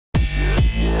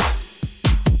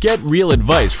Get real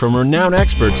advice from renowned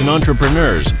experts and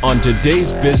entrepreneurs on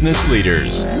today's business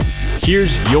leaders.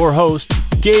 Here's your host,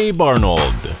 Gabe Arnold.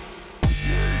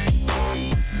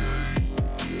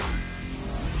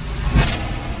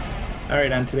 All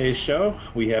right, on today's show,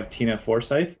 we have Tina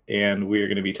Forsyth, and we are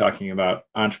going to be talking about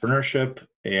entrepreneurship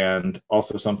and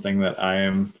also something that I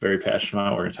am very passionate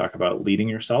about. We're going to talk about leading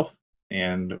yourself,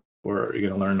 and we're going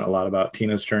to learn a lot about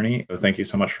Tina's journey. So thank you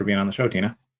so much for being on the show,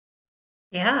 Tina.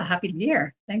 Yeah, happy to be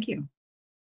here. Thank you.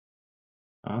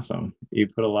 Awesome. You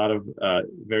put a lot of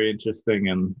very interesting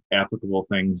and applicable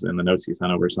things in the notes you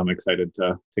sent over, so I'm excited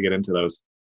to get into those.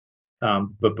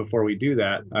 But before we do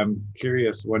that, I'm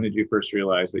curious, when did you first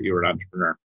realize that you were an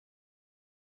entrepreneur?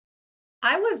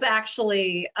 I was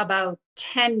actually about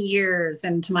 10 years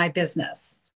into my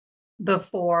business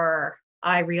before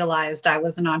I realized I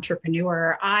was an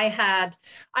entrepreneur. I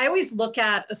always look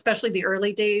at, especially the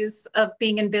early days of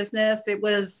being in business, it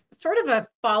was sort of a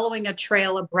following a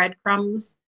trail of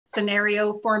breadcrumbs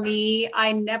scenario for me.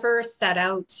 I never set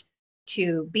out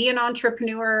to be an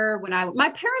entrepreneur. My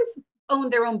parents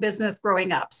owned their own business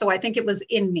growing up. So I think it was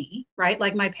in me, right?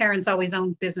 Like my parents always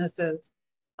owned businesses,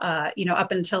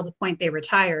 up until the point they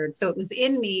retired. So it was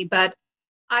in me, but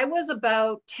I was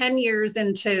about 10 years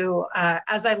into,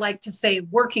 as I like to say,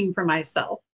 working for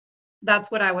myself. That's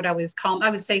what I would always call them. I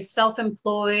would say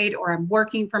self-employed, or I'm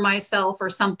working for myself, or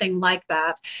something like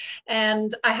that.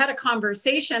 And I had a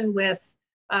conversation with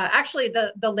actually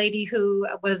the lady who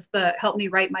helped me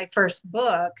write my first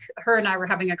book. Her and I were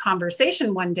having a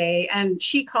conversation one day, and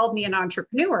she called me an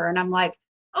entrepreneur. And I'm like,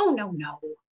 oh, no,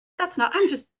 that's not, I'm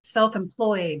just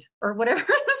self-employed, or whatever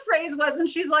the phrase was. And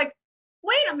she's like,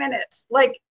 wait a minute,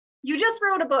 like, you just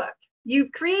wrote a book,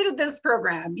 you've created this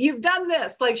program, you've done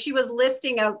this. Like, she was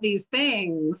listing out these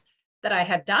things that I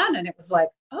had done. And it was like,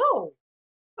 oh,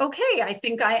 okay, I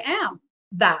think I am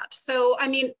that. So, I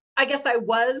mean, I guess I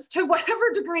was, to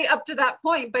whatever degree up to that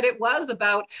point, but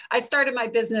I started my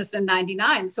business in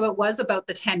 99. So it was about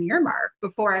the 10-year mark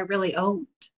before I really owned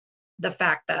the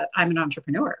fact that I'm an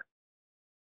entrepreneur.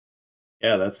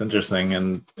 Yeah, that's interesting.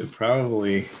 And it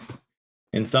probably,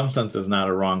 in some sense, is not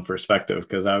a wrong perspective,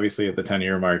 because obviously at the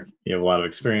 10-year mark, you have a lot of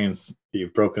experience.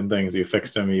 You've broken things, you've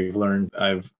fixed them, you've learned.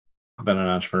 I've been an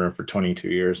entrepreneur for 22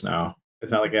 years now.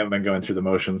 It's not like I haven't been going through the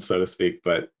motions, so to speak,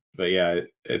 but yeah,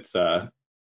 it's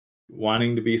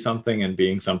wanting to be something and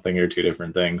being something are two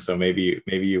different things. So maybe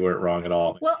you weren't wrong at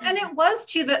all. Well, and it was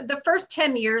the first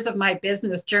 10 years of my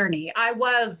business journey, I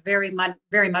was very much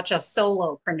a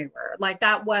solopreneur. Like,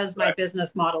 that was my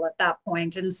business model at that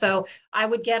point. And so I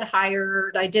would get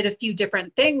hired. I did a few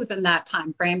different things in that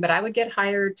time frame, but I would get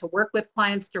hired to work with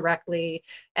clients directly.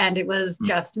 And it was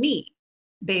just me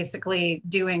basically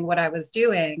doing what I was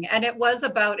doing. And it was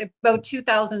about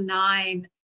 2009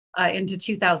 into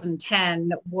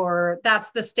 2010,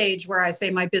 that's the stage where I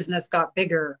say my business got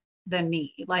bigger than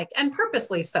me, and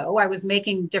purposely so. I was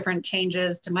making different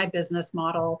changes to my business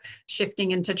model,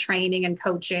 shifting into training and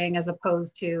coaching as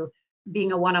opposed to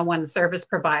being a one-on-one service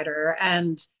provider.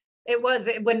 And it was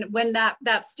when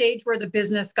that stage where the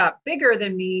business got bigger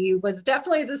than me was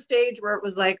definitely the stage where it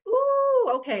was like,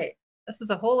 ooh, okay, this is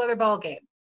a whole other ballgame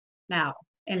now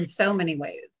in so many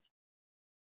ways.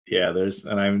 Yeah,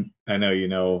 I know you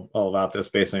know all about this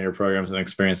based on your programs and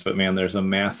experience, but man, there's a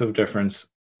massive difference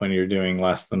when you're doing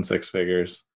less than six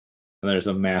figures. And there's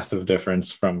a massive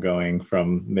difference from going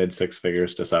from mid six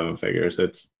figures to seven figures.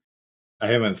 I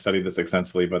haven't studied this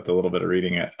extensively, but the little bit of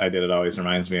reading I did, it always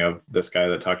reminds me of this guy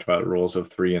that talked about rules of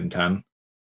 3 and 10.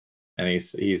 And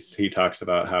he talks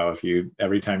about how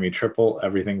every time you triple,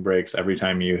 everything breaks. Every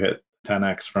time you hit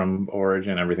 10x from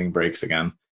origin, everything breaks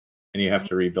again. And you have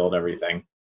to rebuild everything.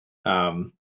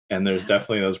 And there's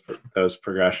definitely those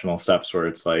progressional steps where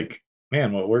it's like,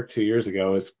 man, what worked 2 years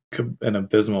ago is an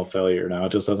abysmal failure now.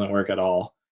 It just doesn't work at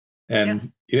all. And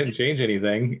you didn't change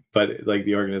anything, but like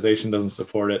the organization doesn't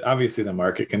support it. Obviously the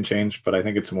market can change, but I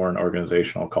think it's more an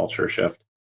organizational culture shift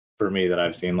for me that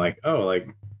I've seen, like, oh,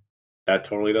 like that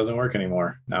totally doesn't work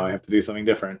anymore. Now I have to do something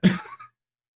different.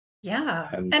 Yeah.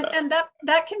 And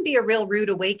that can be a real rude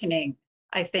awakening,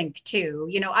 I think, too.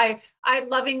 I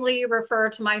lovingly refer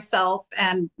to myself,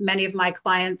 and many of my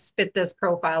clients fit this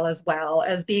profile as well,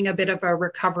 as being a bit of a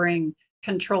recovering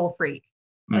control freak,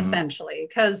 essentially.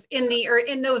 Because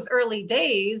in those early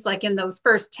days, like in those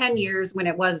first 10 years when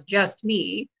it was just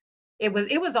me, it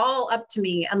was all up to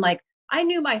me. And like, I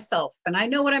knew myself, and I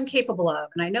know what I'm capable of,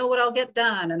 and I know what I'll get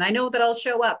done, and I know that I'll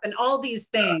show up, and all these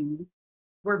things.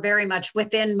 were very much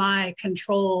within my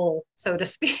control, so to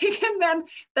speak. And then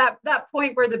that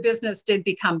point where the business did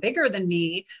become bigger than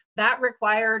me, that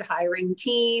required hiring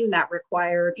team, that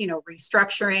required,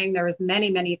 restructuring. There was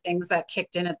many things that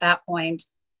kicked in at that point.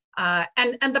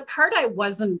 And the part I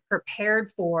wasn't prepared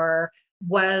for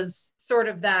was sort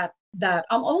of that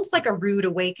almost like a rude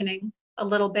awakening, a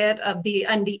little bit of the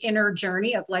inner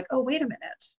journey of like, oh, wait a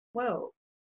minute, whoa,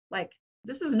 like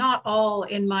this is not all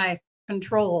in my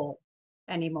control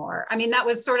anymore. I mean, that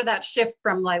was sort of that shift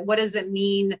from like, what does it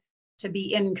mean to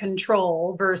be in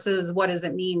control versus what does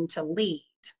it mean to lead?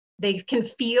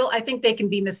 I think they can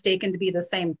be mistaken to be the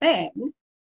same thing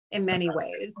in many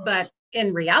ways, but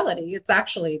in reality, it's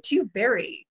actually two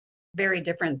very, very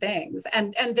different things.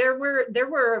 And there were,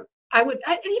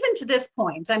 even to this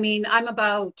point, I mean, I'm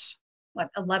about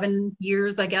 11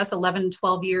 years, I guess, 11,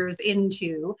 12 years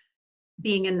into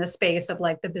being in the space of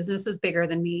like, the business is bigger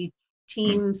than me,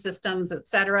 team systems, et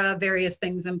cetera, various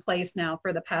things in place now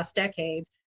for the past decade.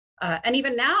 And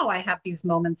even now I have these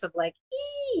moments of like,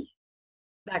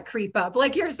 that creep up.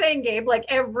 Like you're saying, Gabe, like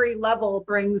every level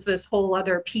brings this whole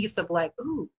other piece of like,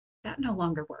 ooh, that no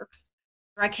longer works.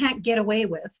 Or I can't get away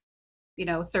with,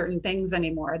 certain things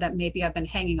anymore that maybe I've been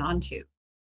hanging on to.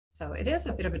 So it is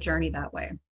a bit of a journey that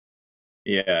way.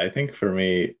 Yeah, I think for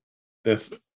me,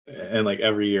 this, and like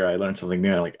every year I learn something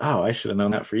new. I'm like, oh, I should have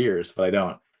known that for years, but I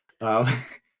don't. Um,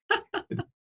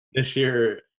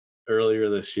 earlier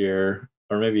this year,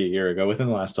 or maybe a year ago, within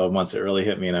the last 12 months, it really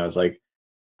hit me. And I was like,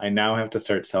 I now have to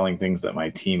start selling things that my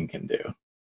team can do.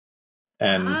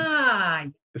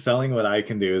 And selling what I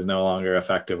can do is no longer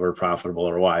effective or profitable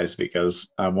or wise because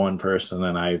I'm one person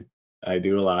and I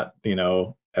do a lot,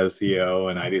 as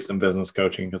CEO, and I do some business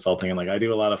coaching, consulting, and like I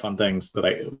do a lot of fun things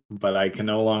but I can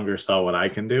no longer sell what I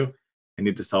can do. I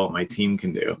need to sell what my team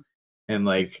can do. And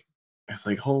like, it's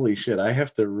like, holy shit, I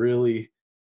have to really,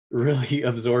 really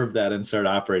absorb that and start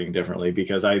operating differently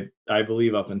because I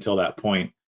believe up until that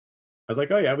point, I was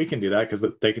like, oh yeah, we can do that because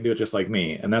they can do it just like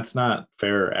me. And that's not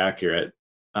fair or accurate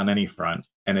on any front.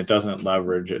 And it doesn't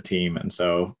leverage a team. And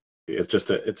so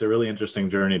it's a really interesting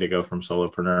journey to go from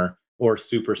solopreneur or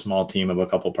super small team of a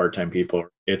couple part-time people.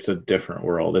 It's a different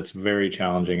world. It's very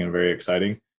challenging and very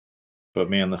exciting. But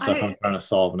man, the stuff I'm trying to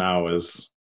solve now is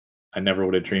I never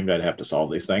would have dreamed I'd have to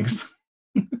solve these things.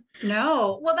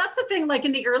 No. Well, that's the thing, like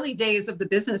in the early days of the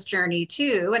business journey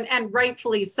too, and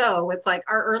rightfully so. It's like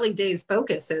our early days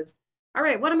focus is, all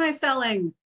right, what am I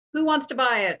selling? Who wants to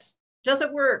buy it? Does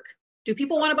it work? Do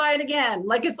people want to buy it again?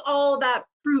 Like it's all that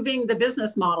proving the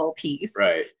business model piece.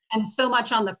 Right. And so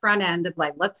much on the front end of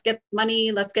like, let's get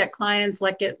money, let's get clients,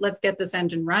 let's get this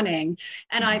engine running.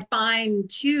 And I find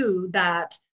too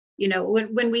that,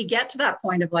 when we get to that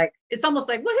point of like, it's almost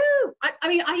like, woohoo. I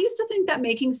mean, I used to think that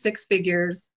making six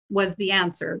figures was the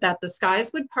answer, that the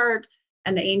skies would part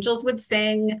and the angels would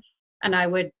sing and I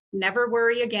would never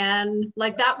worry again.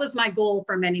 Like that was my goal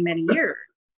for many, many years.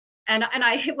 And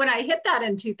when I hit that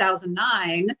in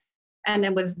 2009, and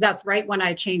then that's right when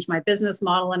I changed my business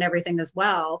model and everything as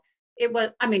well. It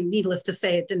was, I mean, needless to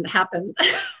say, it didn't happen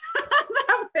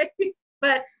that way.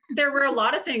 But there were a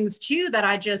lot of things too that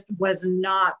I just was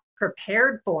not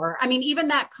prepared for. I mean, even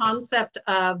that concept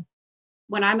of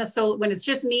when it's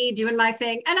just me doing my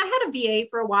thing. And I had a VA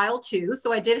for a while too.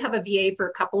 So I did have a VA for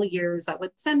a couple of years. I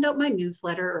would send out my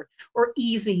newsletter or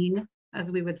e-zine,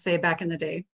 as we would say back in the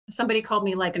day. Somebody called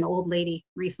me like an old lady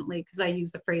recently because I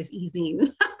used the phrase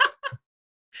e-zine.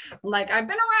 Like I've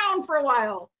been around for a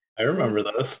while. I remember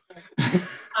those.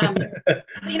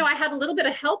 I had a little bit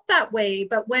of help that way,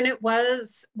 but when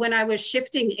I was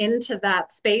shifting into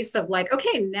that space of like,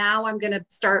 okay, now I'm going to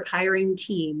start hiring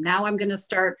team. Now I'm going to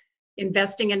start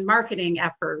investing in marketing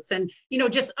efforts and,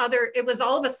 it was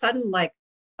all of a sudden like,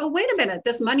 oh, wait a minute,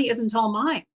 this money isn't all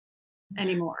mine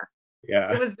anymore.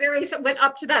 Yeah. It was went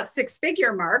up to that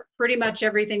 6-figure mark. Pretty much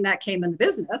everything that came in the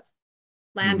business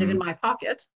landed in my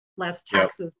pocket, less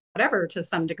taxes, whatever, to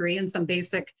some degree, and some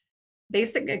basic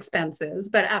expenses.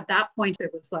 But at that point,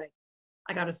 it was like,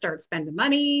 I got to start spending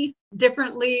money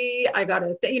differently. I got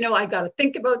to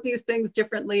think about these things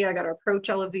differently. I got to approach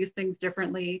all of these things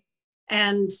differently.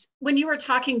 And when you were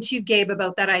talking to Gabe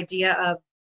about that idea of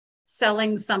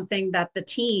selling something that the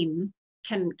team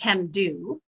can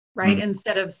do, right?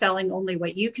 Instead of selling only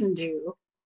what you can do.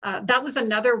 That was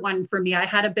another one for me. I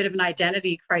had a bit of an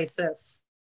identity crisis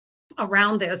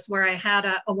around this where I had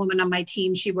a woman on my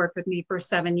team. She worked with me for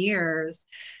 7 years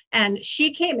and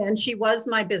she came in, she was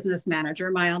my business manager,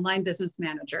 my online business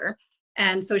manager.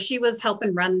 And so she was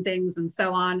helping run things and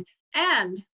so on.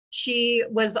 And she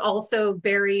was also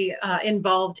very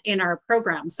involved in our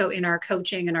program. So in our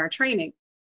coaching and our training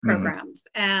programs.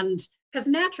 And because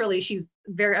naturally she's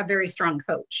a very strong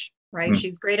coach, right?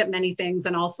 She's great at many things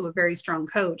and also a very strong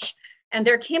coach. And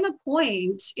there came a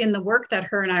point in the work that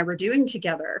her and I were doing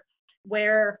together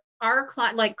where our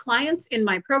clients in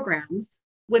my programs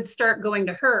would start going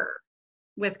to her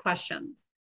with questions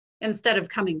instead of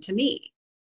coming to me.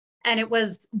 And it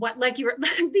was what, like, you were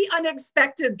the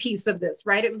unexpected piece of this,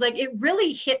 right? It was like, it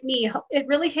really hit me. It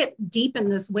really hit deep in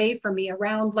this way for me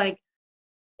around, like,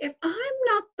 if I'm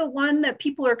not the one that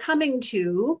people are coming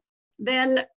to,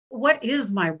 then what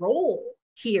is my role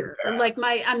here? Yeah. Like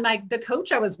the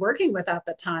coach I was working with at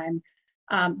the time,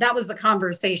 that was the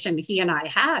conversation he and I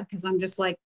had, because I'm just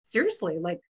like, seriously,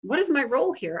 like, what is my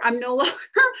role here? I'm no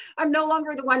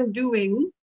longer the one doing.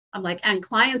 I'm like, and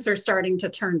clients are starting to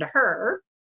turn to her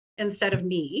instead of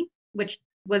me, which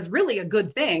was really a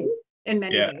good thing in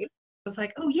many ways. It was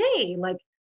like, oh, yay, like,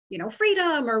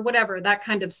 freedom or whatever, that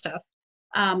kind of stuff.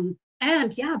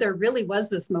 And yeah, there really was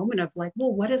this moment of like,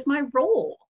 well, what is my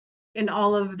role in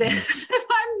all of this? If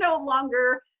I'm no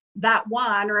longer that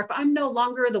one, or if I'm no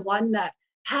longer the one that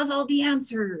has all the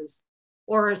answers,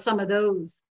 or some of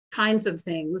those kinds of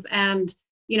things. And,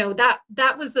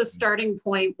 that was a starting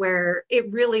point where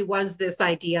it really was this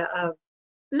idea of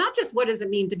not just what does it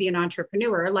mean to be an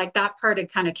entrepreneur, like that part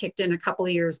had kind of kicked in a couple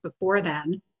of years before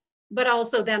then, but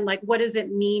also then, like, what does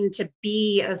it mean to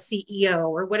be a CEO,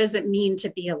 or what does it mean to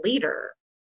be a leader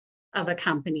of a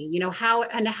company?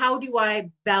 How do I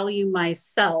value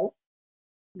myself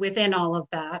within all of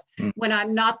that when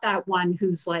I'm not that one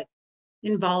who's like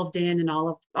involved in and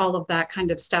all of that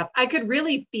kind of stuff. I could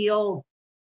really feel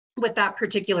with that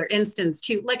particular instance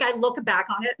too. Like, I look back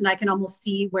on it and I can almost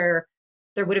see where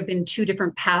there would have been two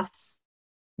different paths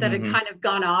that had kind of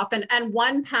gone off. And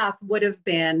one path would have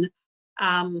been,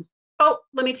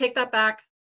 let me take that back.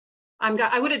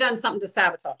 I would have done something to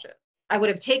sabotage it. I would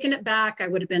have taken it back. I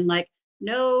would have been like,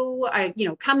 no,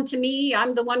 come to me.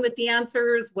 I'm the one with the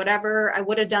answers, whatever. I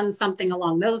would have done something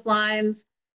along those lines.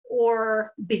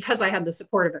 Or because I had the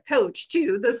support of a coach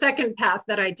too, the second path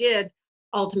that I did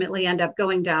ultimately end up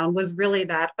going down was really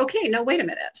that, okay, no, wait a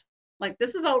minute. Like,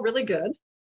 this is all really good.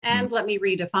 And let me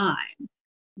redefine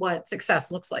what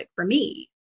success looks like for me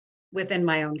within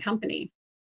my own company.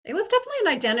 It was definitely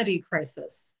an identity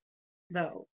crisis,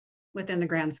 though, within the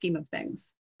grand scheme of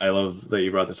things. I love that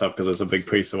you brought this up, because it's a big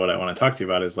piece of what I want to talk to you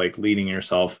about, is like leading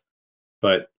yourself.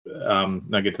 But I'll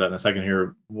get to that in a second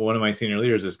here. One of my senior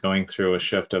leaders is going through a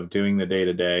shift of doing the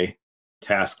day-to-day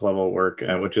task level work,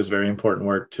 which is very important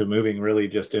work, to moving really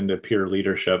just into pure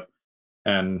leadership.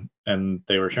 And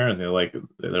they were sharing, they're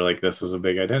like, this is a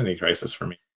big identity crisis for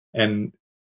me. And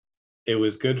it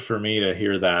was good for me to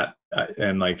hear that.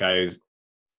 And like,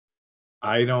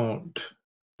 I don't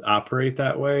operate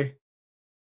that way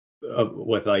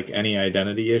with like any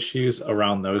identity issues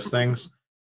around those things.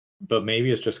 But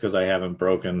maybe it's just because I haven't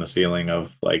broken the ceiling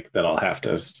of like that I'll have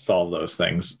to solve those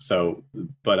things. So,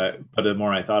 but the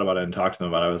more I thought about it and talked to them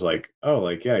about it, I was like, oh,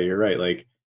 like, yeah, you're right. Like,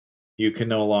 you can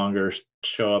no longer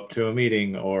show up to a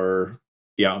meeting or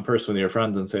be out in person with your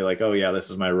friends and say like, oh yeah,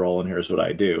 this is my role and here's what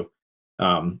I do,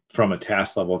 from a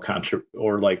task level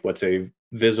or like what's a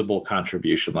visible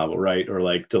contribution level, right? Or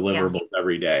like deliverables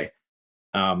every day.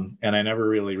 And I never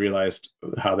really realized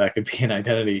how that could be an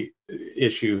identity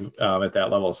issue at that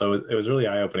level. So it was really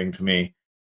eye-opening to me.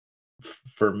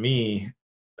 For me,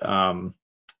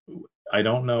 I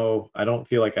don't know. I don't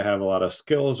feel like I have a lot of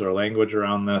skills or language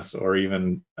around this, or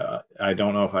even I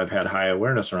don't know if I've had high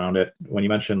awareness around it. When you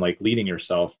mentioned like leading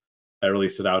yourself, that really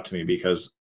stood out to me,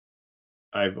 because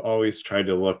I've always tried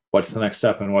to look, what's the next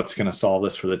step and what's going to solve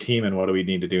this for the team and what do we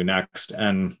need to do next?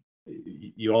 And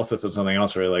you also said something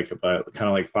else really like about kind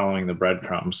of like following the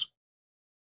breadcrumbs.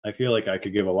 I feel like I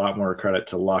could give a lot more credit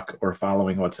to luck or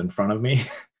following what's in front of me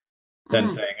than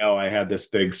saying, oh, I had this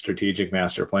big strategic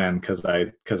master plan, because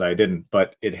I didn't.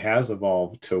 But it has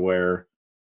evolved to where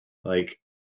like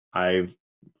I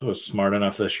was smart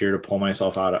enough this year to pull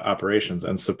myself out of operations,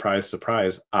 and surprise,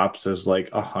 surprise, ops is like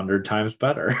 100 times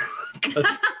better.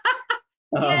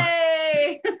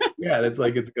 Yay! Yeah, it's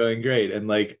like, it's going great. And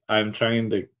like, I'm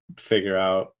trying to figure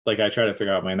out, like, I try to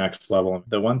figure out my next level.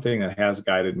 The one thing that has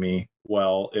guided me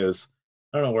well is,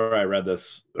 I don't know where I read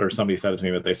this or somebody said it to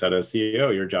me, but they said, as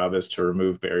CEO, your job is to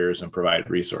remove barriers and provide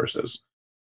resources.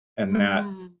 And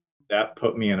that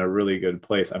put me in a really good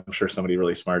place. I'm sure somebody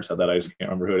really smart said that. I just can't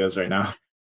remember who it is right now.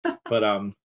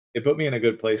 But it put me in a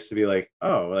good place to be like,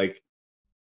 oh, like,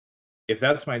 if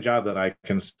that's my job, then I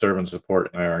can serve and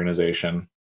support my organization,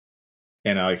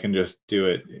 and I can just do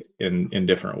it in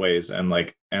different ways. And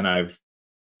like, and I've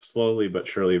slowly but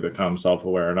surely become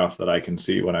self-aware enough that I can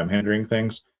see when I'm hindering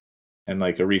things. And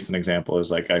like, a recent example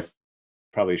is like,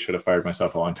 probably should have fired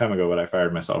myself a long time ago, but I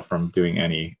fired myself from doing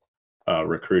any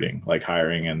recruiting, like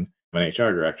hiring, and I'm an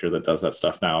HR director that does that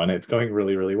stuff now, and it's going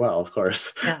really, really well, of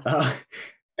course. Yeah.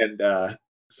 And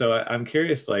so I'm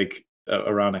curious, like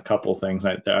around a couple things.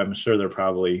 I'm sure they're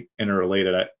probably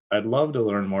interrelated. I'd love to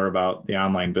learn more about the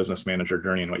online business manager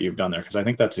journey and what you've done there, because I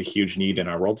think that's a huge need in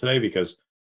our world today. Because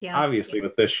Yeah. obviously,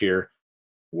 with this year,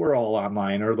 we're all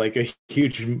online, or like a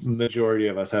huge majority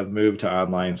of us have moved to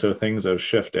online, so things have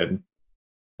shifted.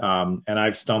 And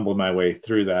I've stumbled my way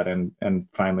through that, and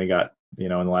finally got, in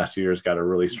the last few years, got a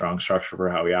really strong structure for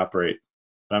how we operate.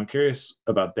 But I'm curious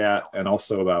about that, and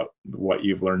also about what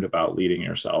you've learned about leading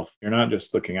yourself. You're not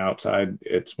just looking outside,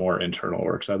 it's more internal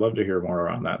work. So I'd love to hear more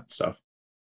around that stuff.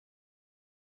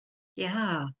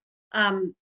 Yeah.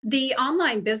 The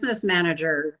online business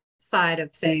manager side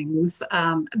of things,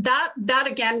 that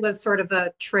again was sort of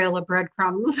a trail of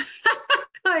breadcrumbs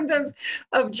kind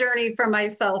of journey for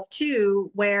myself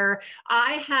too, where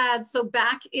so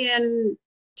back in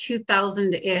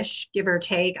 2000-ish, give or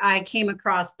take, I came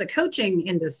across the coaching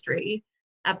industry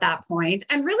at that point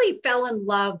and really fell in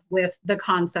love with the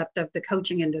concept of the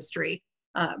coaching industry.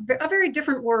 A very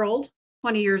different world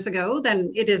 20 years ago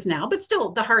than it is now, but still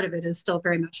the heart of it is still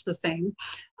very much the same.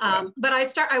 But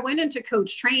I went into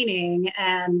coach training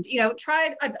and,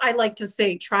 I like to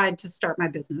say, tried to start my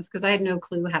business because I had no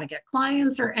clue how to get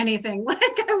clients or anything. Like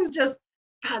I was just,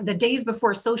 God, the days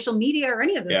before social media or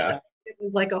any of this stuff, it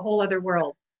was like a whole other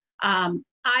world.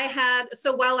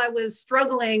 So while I was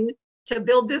struggling to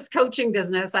build this coaching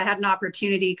business, I had an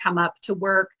opportunity come up to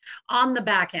work on the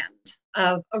back end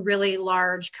of a really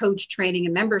large coach training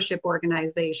and membership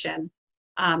organization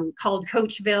called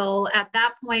Coachville. At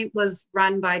that point was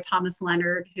run by Thomas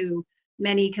Leonard, who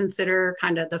many consider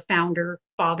kind of the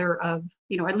father of,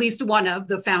 at least one of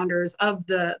the founders of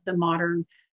the modern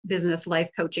business life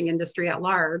coaching industry at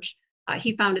large.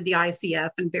 He founded the ICF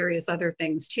and various other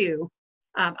things too.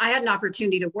 I had an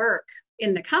opportunity to work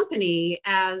in the company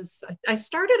as I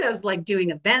started as like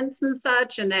doing events and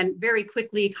such, and then very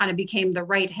quickly kind of became the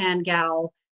right-hand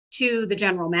gal to the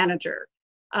general manager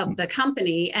of the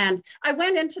company. And I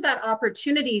went into that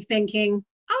opportunity thinking,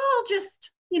 oh, I'll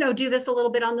just, do this a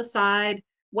little bit on the side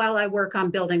while I work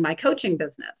on building my coaching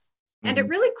business. And it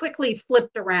really quickly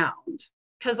flipped around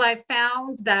because I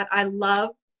found that I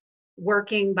love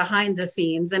working behind the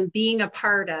scenes and being a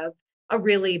part of a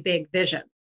really big vision.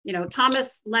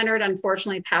 Thomas Leonard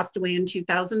unfortunately passed away in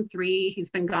 2003. He's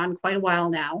been gone quite a while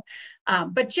now,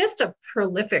 but just a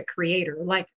prolific creator.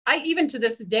 Like even to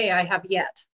this day, I have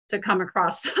yet to come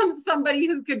across somebody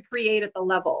who could create at the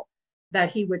level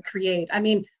that he would create. I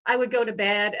mean, I would go to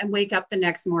bed and wake up the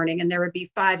next morning and there would be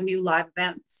 5 new live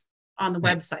events on the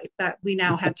website that we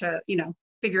now had to,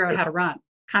 figure out how to run,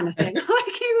 kind of thing. Like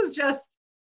he was just,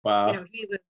 wow. He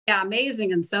was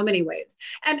amazing in so many ways.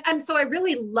 And so I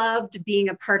really loved being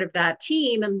a part of that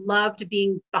team and loved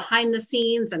being behind the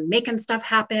scenes and making stuff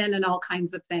happen and all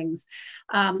kinds of things.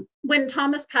 When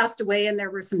Thomas passed away and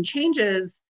there were some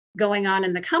changes going on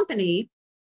in the company,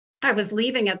 I was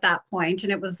leaving at that point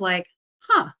and it was like,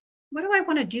 what do I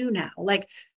want to do now? Like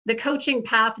the coaching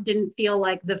path didn't feel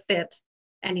like the fit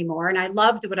anymore. And I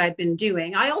loved what I'd been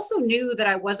doing. I also knew that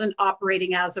I wasn't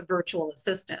operating as a virtual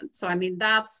assistant. So, I mean,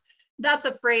 that's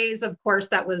a phrase, of course,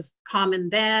 that was common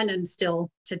then and still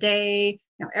today.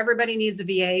 Everybody needs a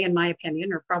VA, in my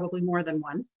opinion, or probably more than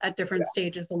one at different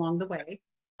stages along the way.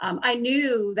 I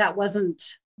knew that wasn't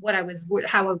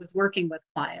how I was working with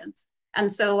clients.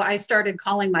 And so I started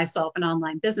calling myself an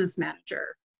online business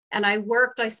manager. And I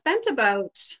spent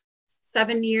about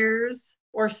 7 years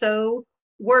or so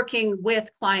working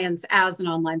with clients as an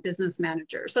online business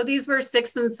manager. So these were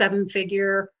 6 and 7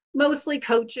 figure, mostly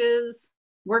coaches,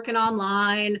 working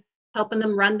online, helping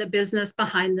them run the business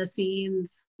behind the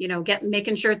scenes,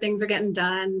 making sure things are getting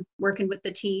done, working with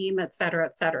the team, et cetera,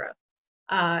 et cetera.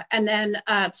 And then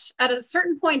at a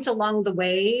certain point along the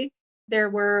way, there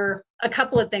were a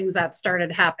couple of things that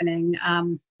started happening.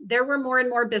 There were more and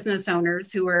more business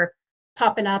owners who were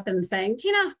popping up and saying,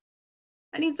 Tina,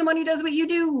 I need someone who does what you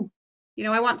do.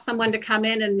 I want someone to come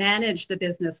in and manage the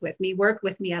business with me, work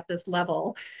with me at this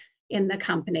level in the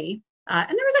company. And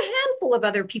there was a handful of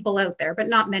other people out there, but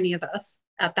not many of us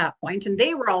at that point. And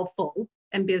they were all full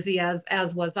and busy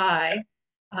as was I.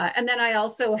 And then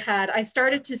I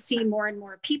started to see more and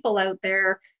more people out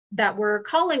there that were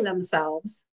calling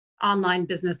themselves online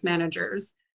business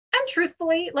managers. And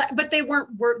truthfully, but they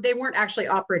weren't actually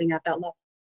operating at that level.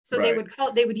 So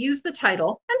they would use the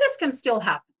title, and this can still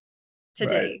happen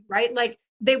today, right? Like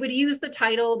they would use the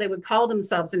title, they would call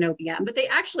themselves an OBM, but they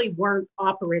actually weren't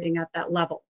operating at that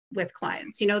level with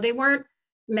clients. They weren't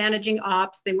managing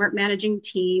ops. They weren't managing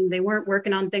team. They weren't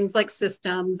working on things like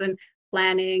systems and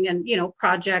planning and,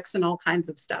 projects and all kinds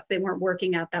of stuff. They weren't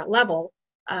working at that level.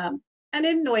 And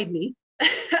it annoyed me.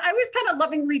 I always kind of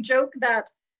lovingly joke that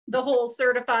the whole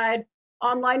certified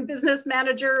online business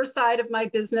manager side of my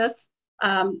business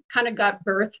kind of got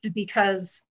birthed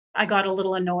because I got a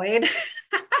little annoyed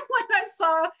when I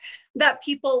saw that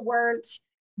people weren't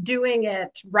doing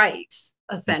it right,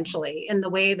 essentially, in the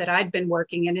way that I'd been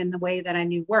working and in the way that I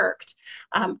knew worked.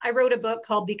 I wrote a book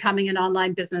called Becoming an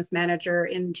Online Business Manager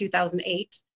in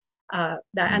 2008.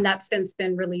 And that's since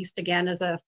been released again as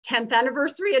a 10th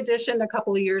anniversary edition a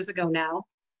couple of years ago now.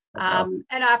 Awesome.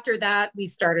 And after that, we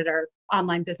started our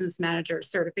online business manager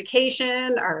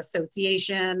certification, our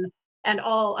association, and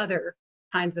all other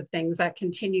kinds of things that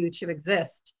continue to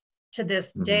exist to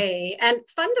this day. And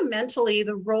fundamentally,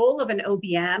 the role of an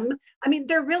OBM, I mean,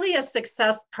 they're really a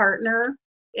success partner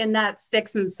in that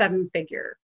 6 and 7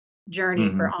 figure journey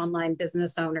for online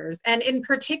business owners. And in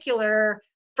particular,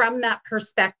 from that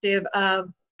perspective of,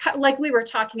 like we were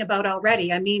talking about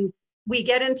already, I mean, we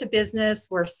get into business,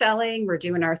 we're selling, we're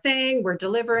doing our thing, we're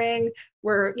delivering,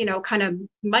 we're, kind of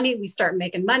money, we start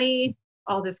making money,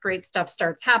 all this great stuff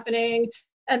starts happening.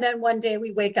 And then one day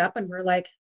we wake up and we're like,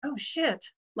 oh shit,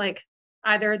 like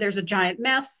either there's a giant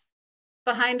mess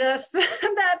behind us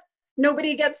that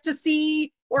nobody gets to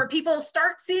see, or people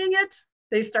start seeing it.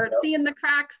 They start seeing the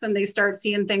cracks and they start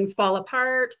seeing things fall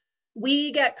apart.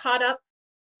 We get caught up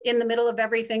in the middle of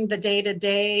everything, the day to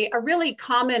day. A really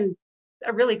common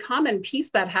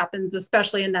piece that happens,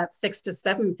 especially in that 6 to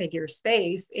 7 figure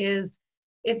space, is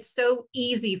it's so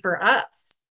easy for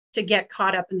us to get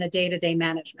caught up in the day to day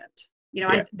management.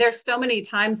 There's so many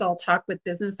times I'll talk with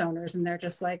business owners and they're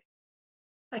just like,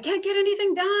 I can't get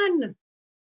anything done.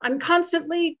 I'm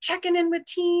constantly checking in with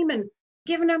team and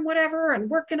giving them whatever and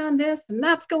working on this and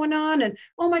that's going on. And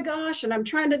oh my gosh, and I'm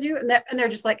trying to do it. And they're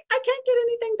just like, I can't get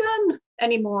anything done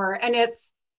anymore. And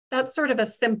that's sort of a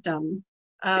symptom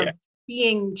of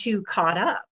being too caught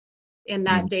up in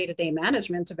that day-to-day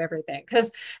management of everything.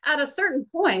 Because at a certain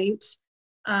point,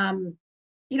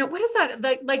 what is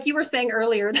that? Like you were saying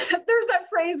earlier, there's that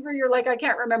phrase where you're like, I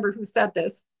can't remember who said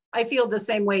this. I feel the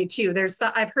same way too.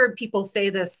 I've heard people say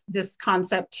this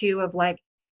concept too of like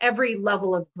every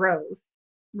level of growth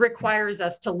requires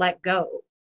us to let go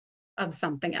of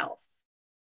something else,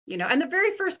 and the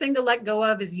very first thing to let go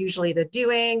of is usually the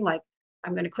doing, like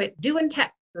I'm going to quit doing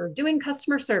tech or doing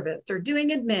customer service or doing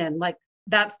admin. Like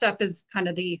that stuff is kind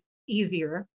of the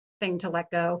easier thing to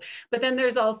let go. But then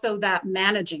there's also that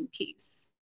managing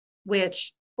piece,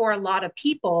 which for a lot of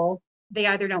people, they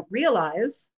either don't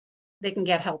realize they can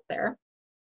get help there,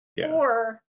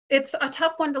 or it's a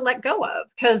tough one to let go of,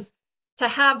 because to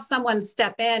have someone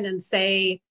step in and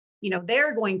say,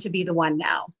 they're going to be the one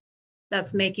now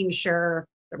that's making sure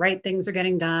the right things are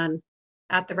getting done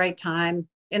at the right time,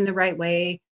 in the right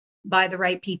way, by the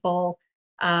right people,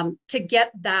 to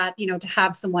get that, to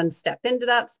have someone step into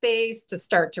that space, to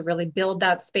start to really build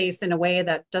that space in a way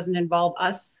that doesn't involve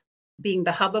us being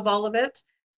the hub of all of it.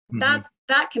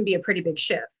 That can be a pretty big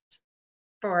shift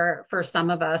for some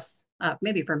of us,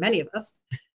 maybe for many of us,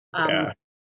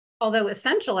 although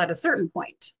essential at a certain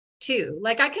point too.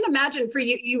 Like I can imagine for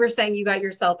you, you were saying you got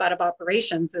yourself out of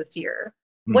operations this year.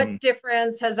 What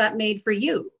difference has that made for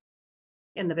you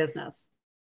in the business?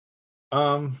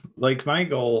 Like my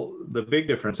goal, the big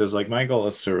difference is like my goal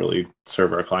is to really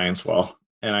serve our clients well.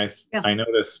 And I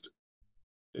noticed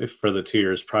for the 2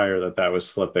 years prior that was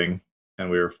slipping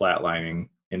and we were flatlining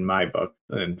in my book.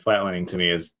 And flatlining to me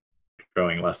is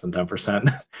growing less than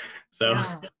 10%. So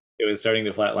it was starting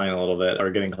to flatline a little bit or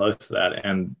getting close to that.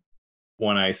 And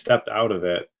when I stepped out of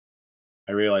it,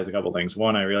 I realized a couple things.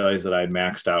 One, I realized that I'd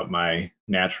maxed out my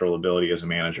natural ability as a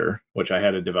manager, which I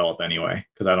had to develop anyway,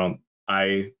 because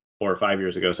I 4 or 5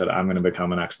 years ago said, I'm going to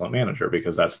become an excellent manager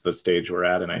because that's the stage we're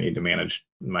at and I need to manage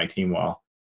my team well.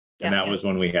 And that was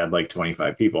when we had like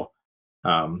 25 people.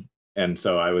 And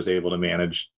so I was able to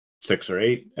manage 6 or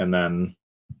 8, and then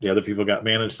the other people got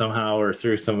managed somehow or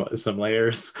through some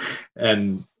layers.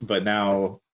 But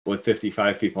now with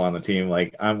 55 people on the team,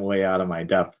 like I'm way out of my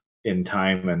depth in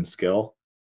time and skill.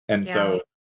 And so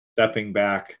stepping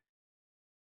back,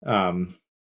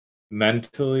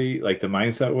 mentally, like the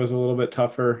mindset was a little bit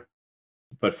tougher,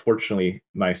 but fortunately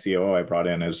my COO I brought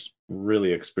in is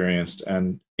really experienced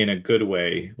and in a good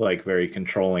way, like very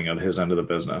controlling of his end of the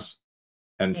business.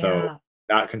 And so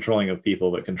not controlling of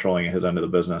people, but controlling his end of the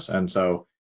business. And so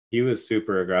he was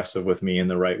super aggressive with me in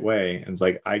the right way. And it's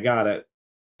like, I got it.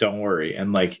 Don't worry.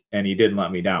 And he didn't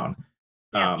let me down,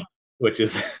 which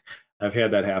is, I've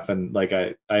had that happen. Like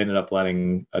I ended up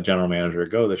letting a general manager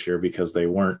go this year because they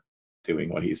weren't doing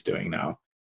what he's doing now.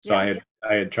 So Yeah.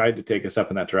 I had tried to take a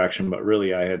step in that direction, but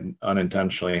really I had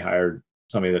unintentionally hired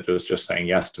somebody that was just saying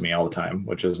yes to me all the time,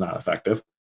 which is not effective.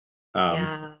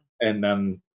 Yeah. And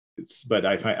then but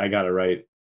I got it right.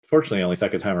 Fortunately, only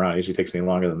second time around. It usually takes me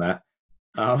longer than that.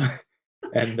 Um,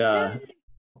 and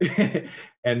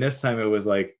and this time it was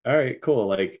like, all right, cool.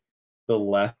 Like the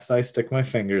less I stick my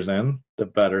fingers in, the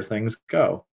better things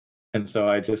go. And so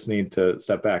I just need to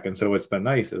step back. And so what's been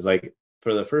nice is like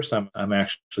for the first time, I'm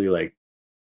actually like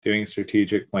doing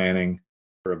strategic planning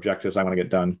for objectives I want to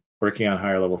get done, working on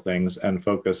higher level things, and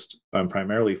I'm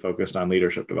primarily focused on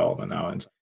leadership development now. And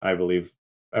I believe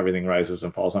everything rises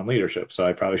and falls on leadership. So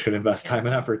I probably should invest time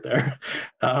and effort there.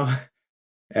 Um,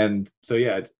 and so,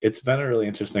 yeah, it's been a really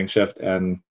interesting shift.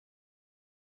 And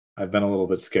I've been a little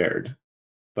bit scared,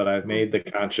 but I've made the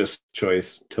conscious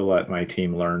choice to let my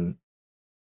team learn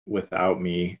without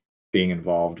me being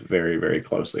involved very, very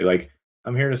closely. Like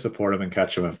I'm here to support them and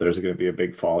catch them if there's going to be a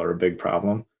big fall or a big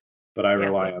problem, but I Yeah.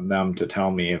 rely on them to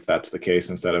tell me if that's the case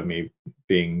instead of me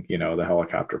being, the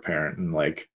helicopter parent and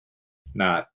like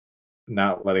not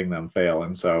letting them fail.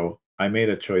 And so I made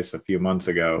a choice a few months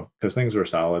ago because things were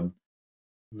solid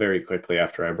very quickly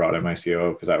after I brought in my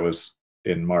COO because that was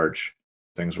in March.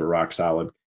 Things were rock solid.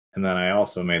 And then I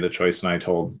also made the choice and I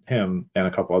told him and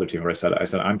a couple other team where I said,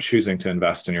 I'm choosing to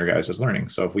invest in your guys' learning.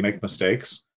 So if we make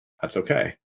mistakes, that's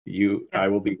okay. I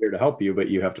will be here to help you, but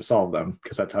you have to solve them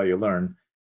because that's how you learn.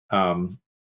 And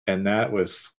that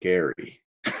was scary.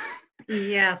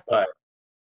 Yes.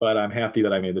 but I'm happy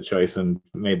that I made the choice and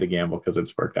made the gamble because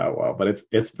it's worked out well. But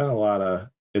it's been a lot of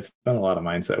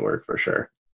mindset work for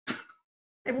sure.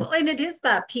 Well, and it is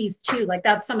that piece too. Like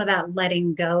that's some of that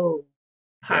letting go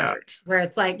part where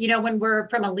it's like, when we're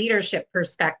from a leadership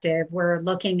perspective, we're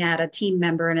looking at a team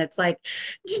member and it's like,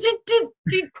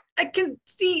 I can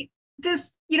see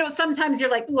this, sometimes you're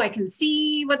like, I can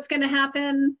see what's going to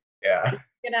happen. Yeah.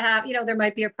 Going to have, there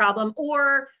might be a problem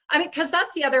or, because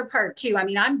that's the other part too.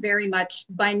 I'm very much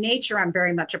by nature, I'm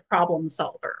very much a problem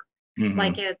solver. Mm-hmm.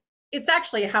 Like it's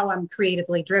actually how I'm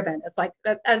creatively driven. It's like,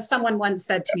 as someone once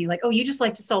said to me, like, oh, you just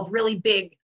like to solve really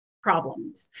big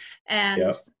problems. And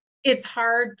it's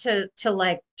hard to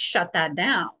like shut that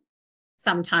down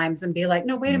sometimes and be like,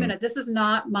 no, wait a minute, this is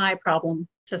not my problem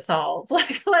to solve.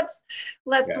 Like, let's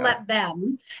let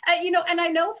them, and I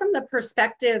know from the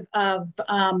perspective of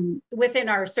within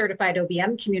our certified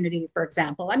OBM community, for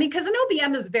example, because an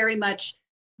OBM is very much,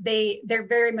 they're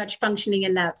very much functioning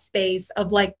in that space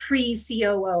of like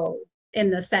pre-COO in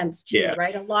the sense too,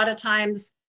 right? A lot of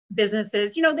times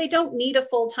businesses, they don't need a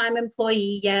full-time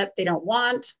employee yet. They don't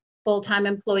want full-time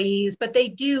employees, but they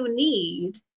do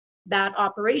need that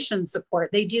operations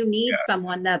support. They do need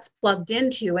someone that's plugged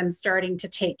into and starting to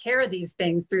take care of these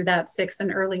things through that 6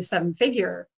 and early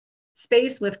 7-figure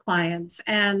space with clients.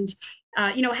 And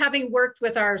having worked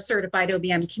with our certified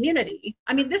OBM community,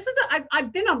 this is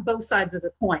I've been on both sides of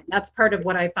the coin. That's part of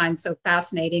what I find so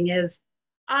fascinating is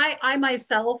I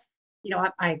myself,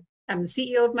 I'm the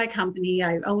CEO of my company.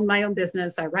 I own my own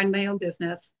business. I run my own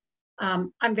business.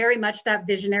 I'm very much that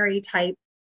visionary type,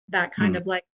 that kind of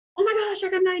like, oh my gosh, I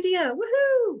got an idea.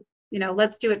 Woohoo.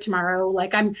 Let's do it tomorrow.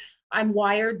 Like I'm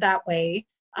wired that way.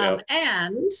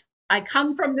 And I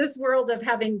come from this world of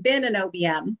having been an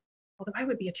OBM, although I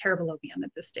would be a terrible OBM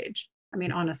at this stage.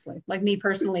 Honestly, like me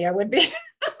personally, I would be,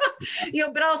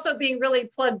 but also being really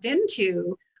plugged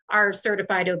into our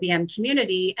certified OBM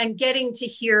community and getting to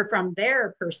hear from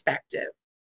their perspective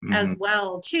as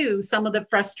well, too, some of the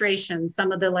frustrations,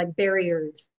 some of the like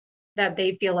barriers that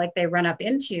they feel like they run up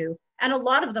into. And a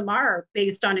lot of them are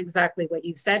based on exactly what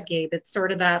you said, Gabe. It's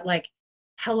sort of that like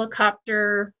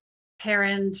helicopter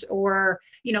parent or,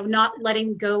 not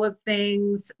letting go of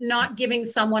things, not giving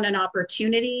someone an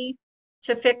opportunity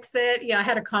to fix it. I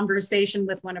had a conversation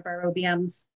with one of our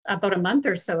OBMs about a month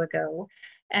or so ago.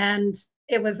 And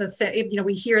it was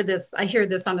I hear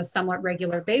this on a somewhat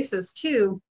regular basis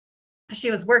too. She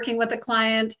was working with a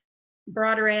client,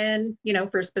 brought her in,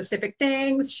 for specific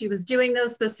things. She was doing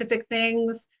those specific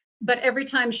things. But every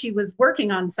time she was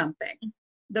working on something,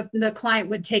 the client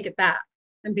would take it back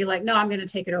and be like, no, I'm going to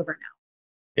take it over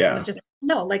now. Yeah. It was just,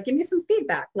 no, like, give me some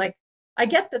feedback. Like, I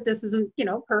get that this isn't,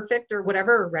 perfect or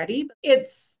whatever or ready. But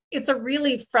it's a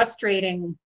really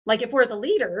frustrating, like if we're the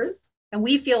leaders and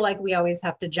we feel like we always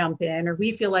have to jump in, or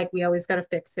we feel like we always got to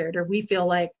fix it, or we feel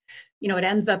like, it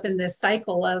ends up in this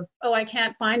cycle of, oh, I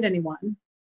can't find anyone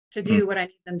to do what I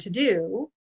need them to do.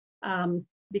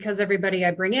 Because everybody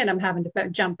I bring in, I'm having to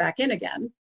jump back in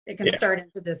again. It can start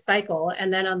into this cycle.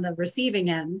 And then on the receiving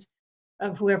end,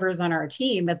 of whoever's on our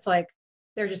team, it's like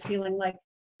they're just feeling like,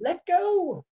 let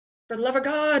go, for the love of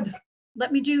God,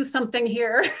 let me do something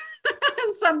here.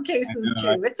 In some cases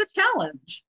too, it's a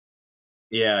challenge.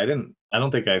 Yeah, I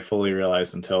don't think I fully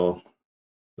realized until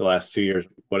the last 2 years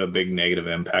what a big negative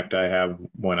impact I have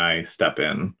when I step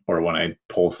in or when I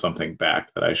pull something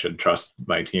back that I should trust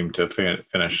my team to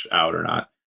finish out or not.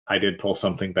 I did pull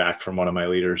something back from one of my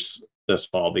leaders this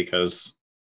fall because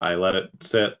I let it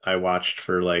sit. I watched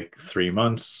for like 3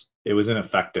 months. It was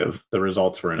ineffective. The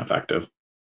results were ineffective,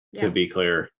 to Yeah. be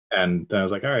clear. And then I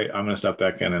was like, all right, I'm going to step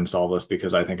back in and solve this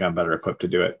because I think I'm better equipped to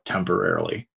do it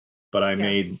temporarily. But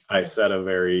I set a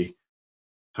very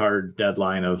hard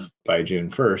deadline of by June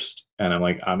 1st. And I'm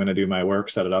like, I'm going to do my work,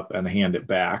 set it up and hand it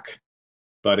back.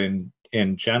 But in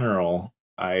general,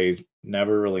 I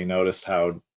never really noticed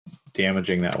how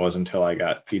damaging that was until I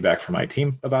got feedback from my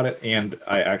team about it. And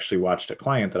I actually watched a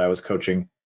client that I was coaching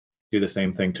do the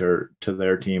same thing to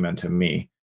their team and to me,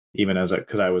 even as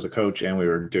because I was a coach and we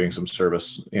were doing some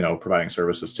service, providing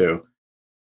services too.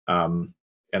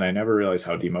 And I never realized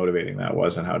how demotivating that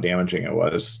was and how damaging it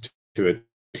was to a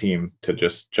team to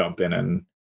just jump in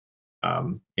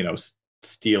and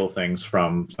steal things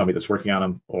from somebody that's working on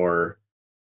them or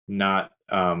not.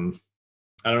 I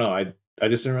don't know. I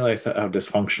just didn't realize how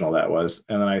dysfunctional that was.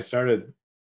 And then I started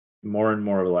more and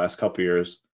more over the last couple of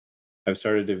years. I've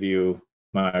started to view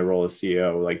my role as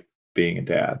CEO like being a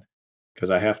dad, because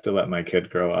I have to let my kid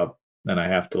grow up and I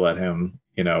have to let him,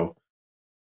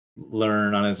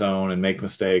 learn on his own and make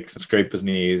mistakes and scrape his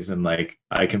knees. And like,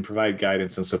 I can provide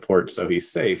guidance and support so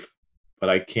he's safe, but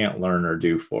I can't learn or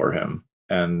do for him.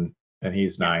 And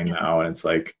he's 9 now. And it's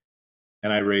like,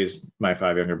 and I raised my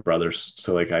 5 younger brothers.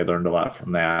 So like, I learned a lot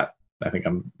from that. I think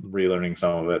I'm relearning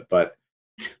some of it, but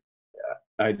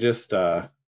I just,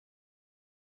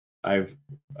 I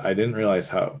didn't realize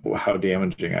how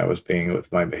damaging I was being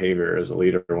with my behavior as a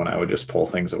leader when I would just pull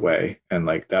things away, and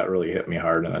like that really hit me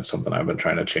hard, and that's something I've been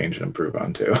trying to change and improve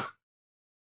on too.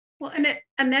 Well,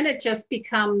 and then it just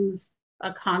becomes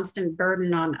a constant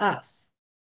burden on us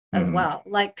as well.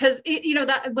 Like, because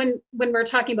that when we're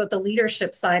talking about the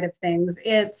leadership side of things,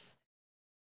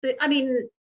 I mean,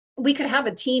 we could have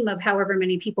a team of however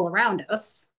many people around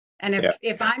us, and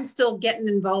if I'm still getting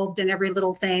involved in every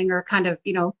little thing or kind of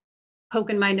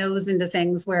poking my nose into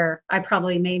things where I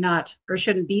probably may not or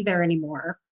shouldn't be there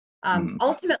anymore.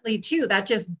 Ultimately, too, that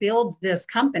just builds this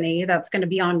company that's going to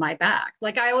be on my back.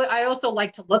 Like, I also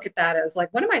like to look at that as like,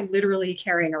 what am I literally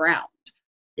carrying around?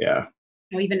 Yeah.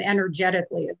 Even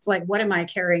energetically, it's like, what am I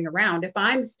carrying around? If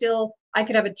I'm still, I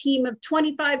could have a team of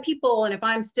 25 people. And if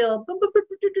I'm still,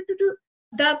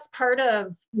 that's part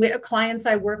of clients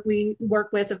we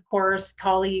work with, of course,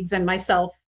 colleagues and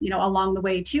myself, along the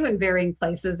way too, in varying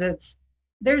places.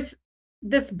 There's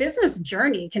this business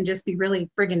journey can just be really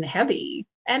friggin' heavy.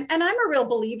 And I'm a real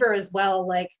believer as well,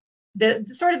 like the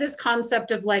sort of this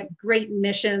concept of like great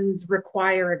missions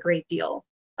require a great deal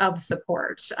of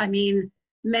support. I mean,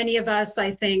 many of us,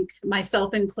 I think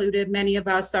myself included, many of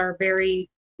us are very,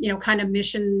 kind of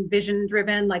mission vision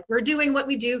driven. Like we're doing what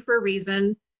we do for a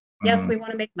reason. Yes, we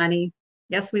want to make money.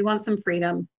 Yes, we want some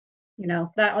freedom.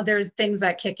 That there's things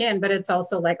that kick in, but it's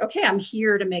also like, okay, I'm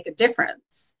here to make a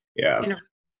difference. Yeah. In a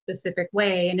specific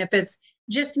way. And if it's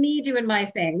just me doing my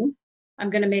thing, I'm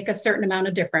going to make a certain amount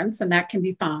of difference, and that can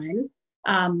be fine.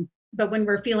 But when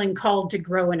we're feeling called to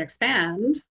grow and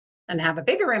expand and have a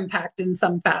bigger impact in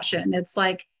some fashion, it's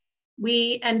like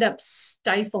we end up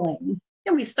stifling,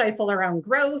 and we stifle our own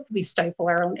growth, we stifle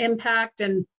our own impact,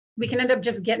 and we can end up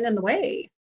just getting in the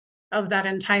way of that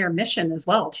entire mission as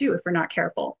well, too, if we're not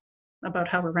careful about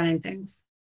how we're running things.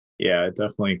 Yeah, it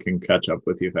definitely can catch up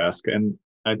with you fast. And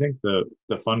I think the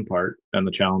fun part and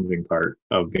the challenging part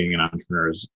of being an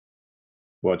entrepreneur is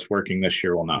what's working this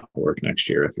year will not work next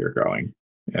year if you're growing.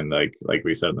 And like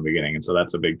we said in the beginning. And so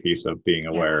that's a big piece of being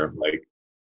aware of like,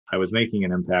 I was making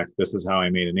an impact. This is how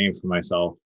I made a name for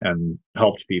myself and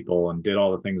helped people and did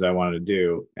all the things I wanted to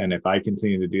do. And if I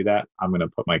continue to do that, I'm going to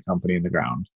put my company in the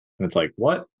ground. And it's like,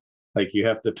 what? Like you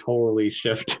have to totally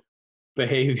shift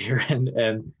behavior and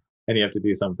you have to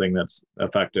do something that's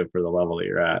effective for the level that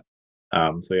you're at.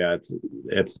 So yeah,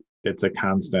 it's a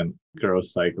constant growth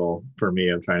cycle for me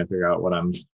of trying to figure out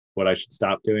what I should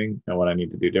stop doing and what I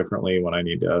need to do differently, what I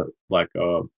need to let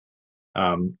go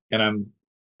of. And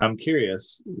I'm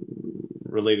curious,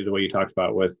 related to what you talked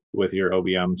about with your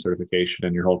OBM certification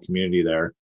and your whole community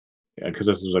there, because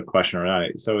this is a question around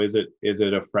it. So is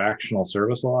it a fractional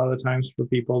service a lot of the times for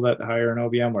people that hire an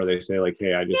OBM, where they say like,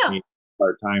 hey, I just need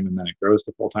part-time and then it grows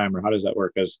to full-time, or how does that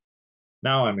work? Because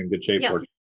now I'm in good shape for it.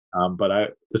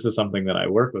 But this is something that I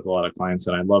work with a lot of clients,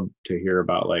 and I'd love to hear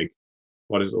about like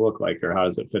what does it look like, or how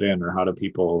does it fit in, or how do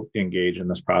people engage in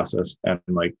this process, and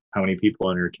like how many people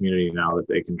in your community now that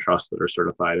they can trust that are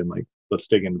certified, and like let's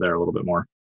dig into there a little bit more.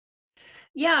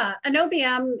 Yeah, an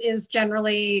OBM is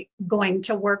generally going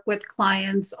to work with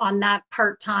clients on that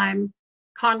part-time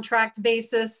contract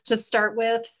basis to start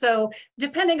with. So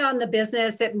depending on the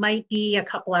business, it might be a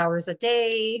couple hours a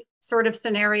day sort of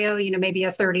scenario, maybe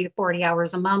a 30 to 40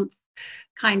 hours a month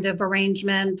kind of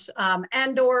arrangement,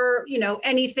 and or,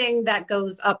 anything that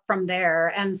goes up from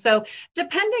there. And so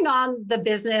depending on the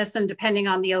business and depending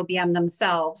on the OBM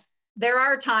themselves, there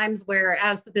are times where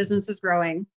as the business is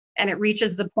growing, and it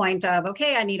reaches the point of,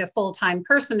 okay, I need a full-time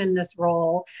person in this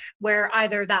role, where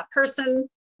either that person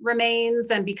remains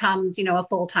and becomes, a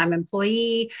full-time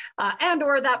employee, and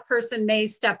or that person may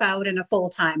step out and a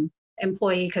full-time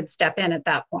employee could step in at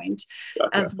that point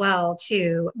as well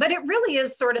too. But it really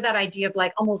is sort of that idea of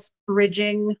like almost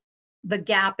bridging the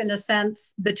gap in a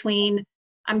sense between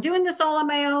I'm doing this all on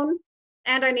my own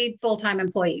and I need full-time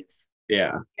employees.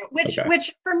 Yeah. Which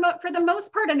for the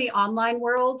most part in the online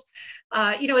world,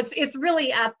 it's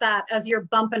really at that as you're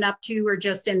bumping up to or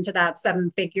just into that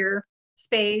 7-figure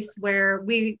space where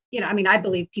I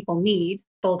believe people need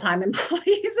full-time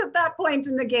employees at that point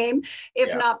in the game,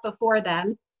 if not before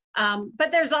then.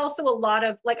 But there's also a lot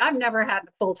of I've never had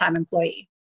a full-time employee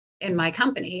in my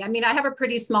company. I have a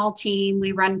pretty small team.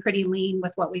 We run pretty lean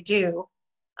with what we do.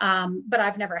 But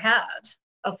I've never had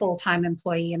a full-time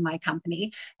employee in my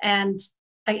company. And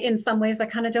in some ways, I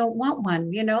kind of don't want one,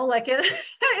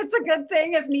 it's a good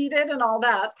thing if needed and all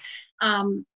that.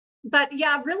 But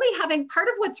yeah, really having part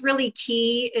of what's really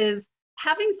key is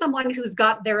having someone who's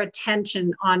got their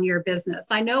attention on your business.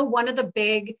 I know one of the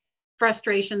big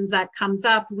frustrations that comes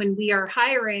up when we are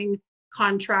hiring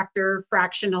contractor,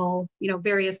 fractional,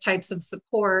 various types of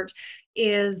support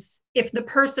is if the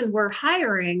person we're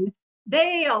hiring,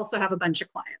 they also have a bunch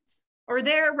of clients, or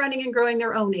they're running and growing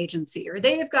their own agency, or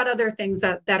they've got other things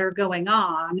that are going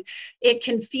on. It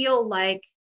can feel like,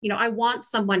 I want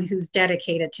someone who's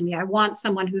dedicated to me. I want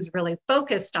someone who's really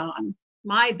focused on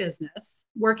my business,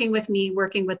 working with me,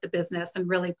 working with the business, and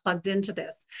really plugged into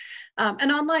this.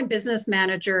 An online business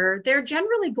manager, they're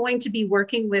generally going to be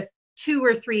working with 2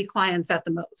 or 3 clients at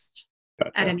the most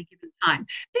at any given time.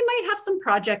 They might have some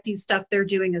projecty stuff they're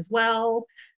doing as well,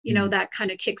 that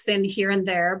kind of kicks in here and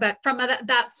there. But from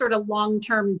that sort of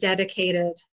long-term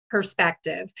dedicated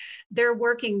perspective, they're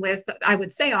working with, I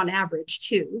would say on average,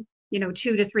 2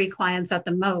 to 3 clients at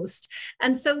the most.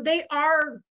 And so they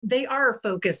are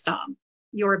focused on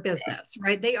your business,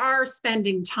 right? They are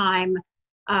spending time,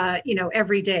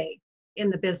 every day in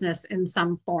the business in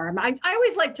some form. I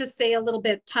always like to say a little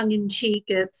bit tongue in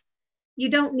cheek, you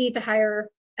don't need to hire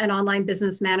an online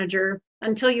business manager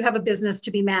until you have a business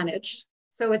to be managed.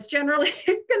 So it's generally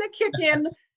going to kick in,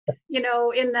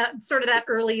 in that sort of that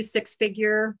early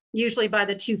 6-figure, usually by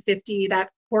the 250, that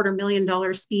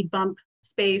 $250,000 speed bump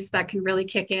space that can really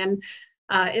kick in.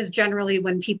 Is generally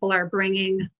when people are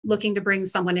looking to bring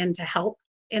someone in to help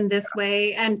in this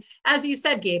way. And as you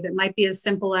said, Gabe, it might be as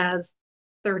simple as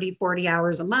 30, 40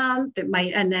 hours a month. It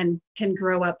might, and then can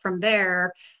grow up from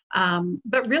there.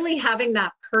 But really having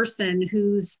that person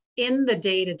who's in the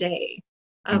day-to-day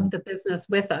of the business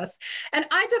with us. And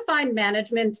I define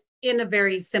management in a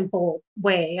very simple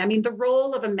way. The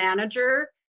role of a manager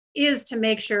is to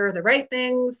make sure the right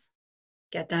things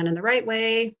get done in the right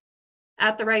way,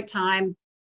 at the right time,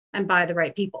 and by the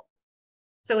right people.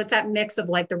 So it's that mix of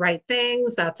the right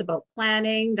things. That's about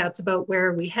planning. That's about where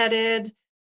are we headed,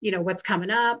 what's coming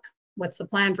up, what's the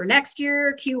plan for next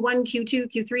year, Q1,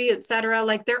 Q2, Q3, et cetera.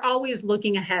 They're always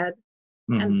looking ahead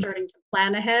and starting to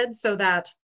plan ahead so that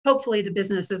hopefully the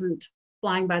business isn't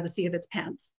flying by the seat of its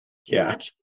pants too much.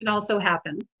 It can also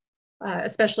happen,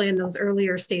 especially in those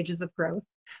earlier stages of growth.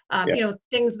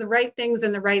 The right things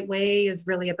in the right way is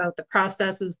really about the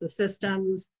processes, the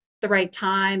systems. The right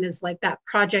time is that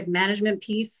project management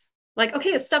piece.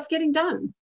 Okay, is stuff getting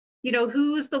done?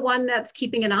 Who's the one that's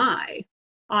keeping an eye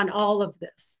on all of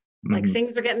this?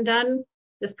 Things are getting done.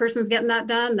 This person's getting that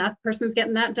done. That person's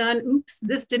getting that done. Oops,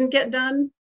 this didn't get done.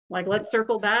 Let's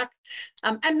circle back.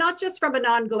 And not just from an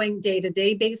ongoing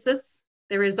day-to-day basis.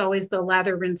 There is always the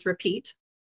lather, rinse, repeat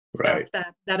stuff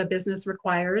that a business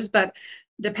requires. But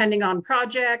depending on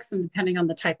projects and depending on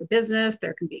the type of business,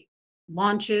 there can be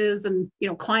launches and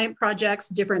client projects,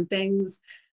 different things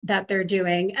that they're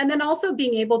doing. And then also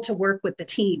being able to work with the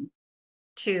team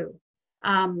too.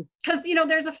 Because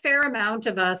there's a fair amount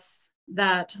of us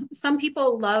that some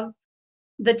people love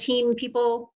the team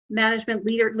people management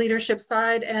leadership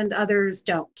side and others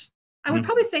don't. I would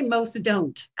probably say most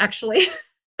don't actually.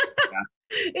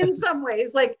 In some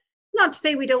ways, not to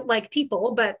say we don't like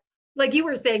people, but like you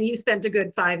were saying, you spent a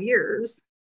good 5 years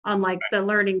on like the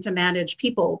learning to manage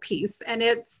people piece. And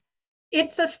it's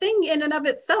a thing in and of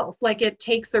itself. Like it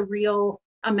takes a real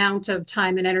amount of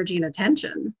time and energy and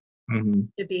attention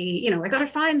to be, I got to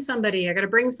find somebody, I got to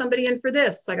bring somebody in for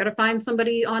this, I got to find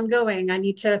somebody ongoing, I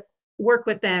need to work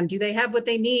with them. Do they have what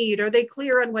they need? Are they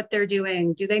clear on what they're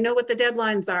doing? Do they know what the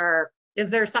deadlines are? Is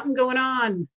there something going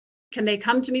on? Can they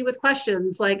come to me with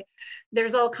questions? Like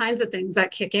there's all kinds of things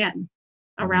that kick in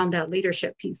around that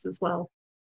leadership piece as well.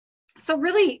 So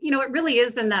really, it really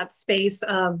is in that space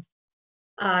of,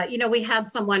 we had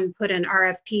someone put an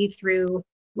RFP through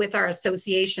with our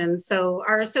association. So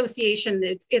our association,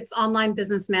 it's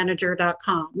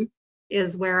onlinebusinessmanager.com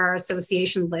is where our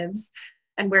association lives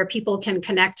and where people can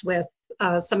connect with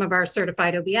some of our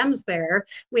certified OBMs there.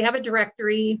 We have a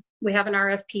directory, we have an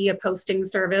RFP, a posting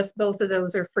service. Both of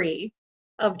those are free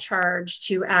of charge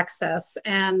to access.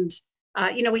 And,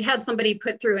 we had somebody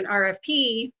put through an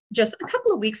RFP just a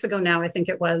couple of weeks ago now, I think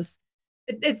it was.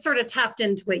 It sort of tapped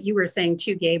into what you were saying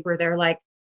too, Gabe, where they're like,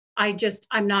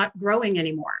 I'm not growing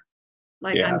anymore.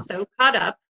 Like I'm so caught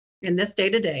up in this day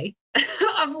to day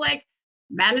of like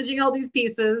managing all these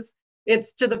pieces.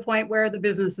 It's to the point where the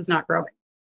business is not growing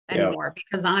anymore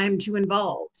because I'm too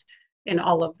involved in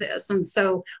all of this. And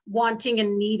so wanting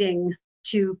and needing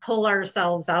to pull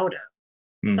ourselves out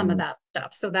of some of that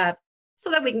stuff so that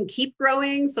we can keep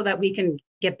growing, so that we can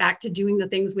get back to doing the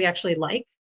things we actually like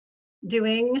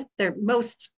doing.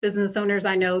 Most business owners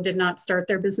I know did not start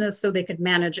their business so they could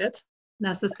manage it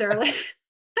necessarily.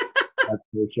 That's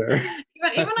for sure.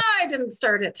 even I didn't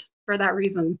start it for that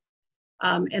reason,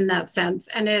 in that sense.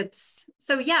 And it's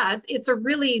a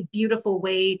really beautiful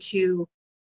way to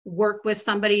work with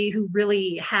somebody who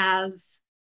really has,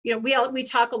 we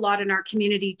talk a lot in our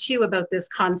community too about this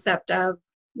concept of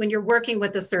when you're working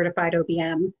with a certified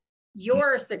OBM,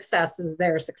 your success is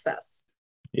their success.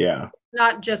 Yeah.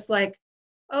 Not just like,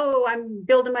 oh, I'm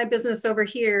building my business over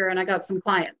here and I got some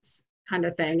clients kind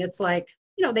of thing. It's like,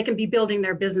 they can be building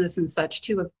their business and such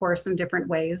too, of course, in different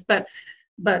ways. But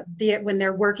when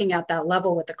they're working at that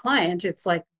level with the client, it's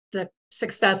like the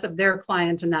success of their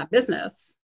client in that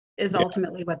business is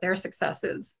ultimately what their success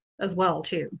is as well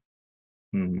too.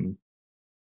 Mm-hmm.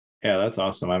 Yeah, that's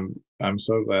awesome. I'm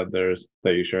so glad that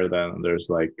you shared that. And there's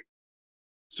like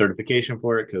certification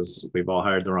for it because we've all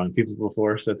hired the wrong people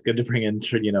before. So it's good to bring in,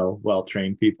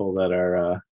 well-trained people that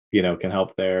are, can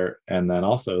help there. And then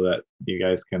also that you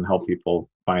guys can help people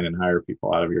find and hire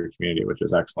people out of your community, which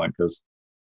is excellent because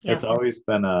it's always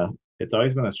been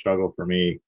a struggle for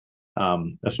me,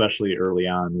 especially early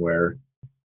on where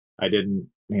I didn't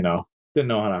know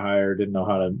how to hire, didn't know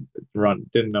how to run,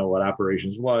 didn't know what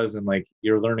operations was. And like,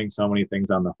 you're learning so many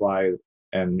things on the fly.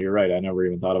 And you're right. I never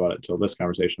even thought about it until this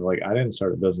conversation. Like, I didn't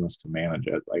start a business to manage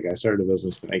it. Like, I started a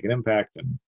business to make an impact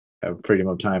and have freedom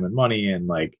of time and money and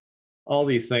like all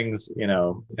these things,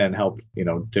 and help,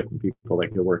 different people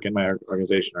that could work in my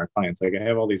organization, our clients. Like, I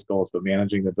have all these goals, but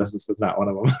managing the business is not one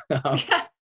of them.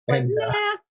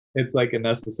 It's like a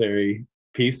necessary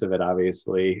piece of it,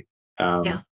 obviously.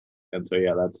 And so,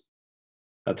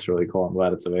 that's really cool. I'm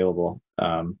glad it's available.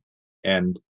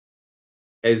 And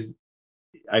as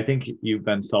I think you've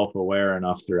been self-aware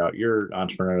enough throughout your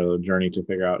entrepreneurial journey to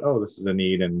figure out, oh, this is a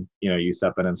need, and you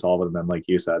step in and solve it. And then, like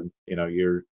you said,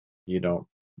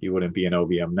 you wouldn't be an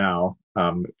OBM now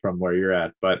from where you're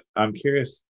at. But I'm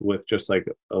curious, with just like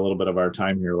a little bit of our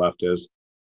time here left, is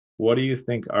what do you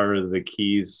think are the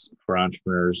keys for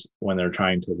entrepreneurs when they're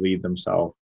trying to lead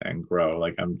themselves and grow?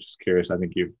 Like, I'm just curious. I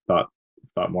think you've thought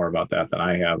more about that than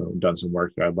I have and done some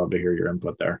work there. I'd love to hear your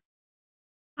input there.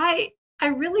 I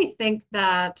really think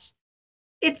that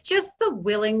it's just the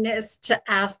willingness to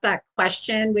ask that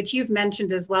question, which you've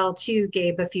mentioned as well too,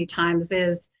 Gabe, a few times,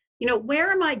 is,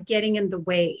 where am I getting in the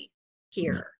way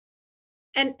here?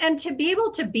 And to be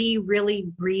able to be really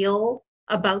real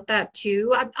about that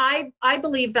too. I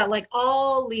believe that like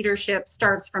all leadership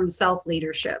starts from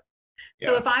self-leadership.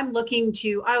 So if I'm looking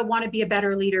I want to be a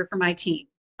better leader for my team.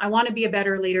 I want to be a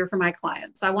better leader for my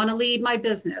clients. I want to lead my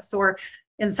business, or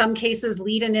in some cases,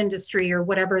 lead an industry, or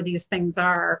whatever these things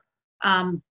are.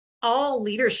 All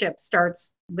leadership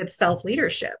starts with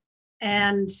self-leadership.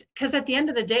 And because at the end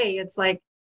of the day, it's like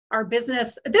our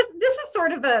business, this is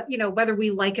sort of a, whether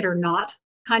we like it or not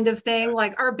kind of thing.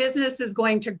 Like our business is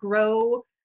going to grow,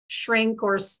 shrink,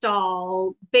 or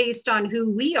stall based on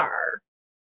who we are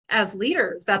as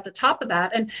leaders at the top of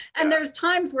that. And there's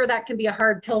times where that can be a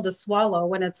hard pill to swallow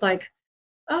when it's like,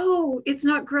 oh, it's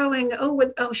not growing.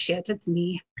 Oh shit, it's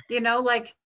me. Like,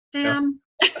 damn,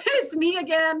 it's me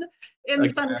again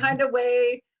in some kind of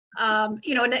way.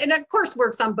 and of course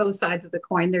works on both sides of the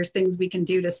coin. There's things we can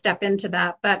do to step into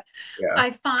that. But Yeah.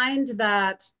 I find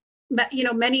that,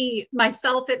 many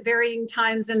myself at varying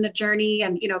times in the journey,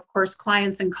 and, of course,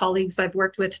 clients and colleagues I've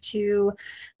worked with too,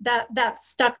 that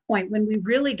stuck point when we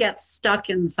really get stuck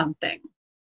in something,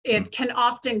 it can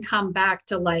often come back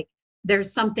to like,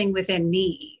 there's something within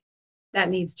me that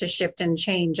needs to shift and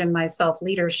change in my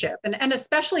self-leadership. And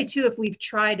especially too, if we've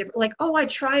tried, like, oh, I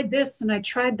tried this and I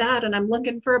tried that, and I'm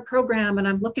looking for a program,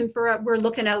 and we're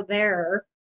looking out there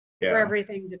for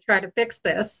everything to try to fix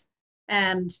this.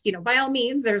 And, by all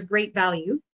means, there's great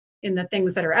value in the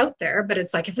things that are out there, but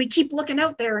it's like, if we keep looking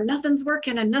out there and nothing's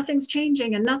working and nothing's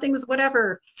changing and nothing's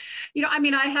whatever,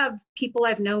 I have people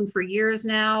I've known for years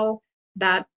now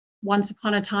that once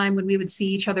upon a time when we would see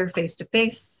each other face to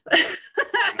face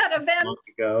at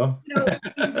events,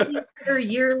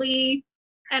 yearly,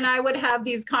 and I would have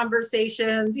these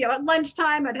conversations, at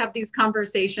lunchtime, I'd have these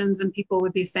conversations and people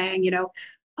would be saying, oh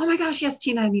my gosh, yes,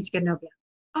 Tina, I need to get an OBM.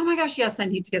 Oh my gosh, yes, I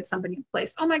need to get somebody in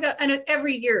place. Oh my God. And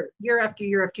every year after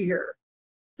year after year,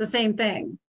 it's the same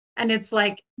thing. And it's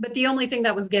like, but the only thing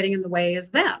that was getting in the way is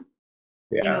them.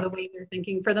 The way they're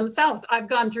thinking for themselves. I've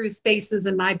gone through spaces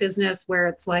in my business where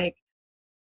it's like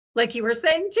you were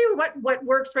saying too, what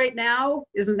works right now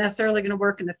isn't necessarily going to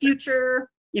work in the future.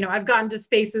 I've gotten to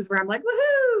spaces where I'm like,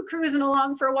 woohoo, cruising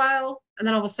along for a while. And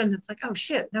then all of a sudden it's like, oh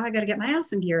shit, now I got to get my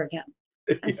ass in gear again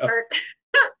and start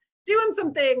doing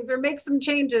some things or make some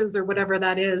changes or whatever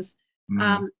that is.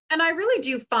 And I really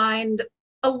do find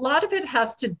a lot of it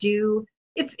has to do,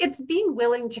 it's being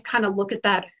willing to kind of look at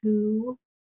that who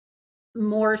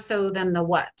more so than the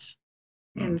what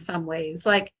in some ways.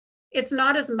 Like, it's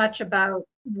not as much about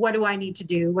what do I need to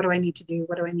do? What do I need to do?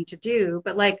 What do I need to do?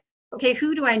 But like, okay,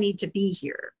 who do I need to be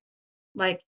here?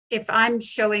 Like, if I'm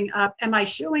showing up, am I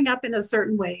showing up in a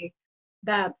certain way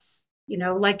that's,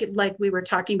 like we were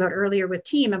talking about earlier with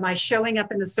team, am I showing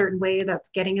up in a certain way that's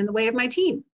getting in the way of my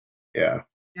team? Yeah.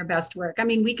 Their best work. I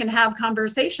mean, we can have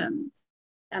conversations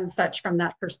and such from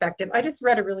that perspective. I just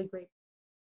read a really great,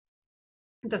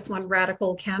 this one,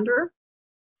 Radical Candor.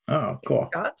 Oh, cool.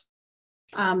 Scott.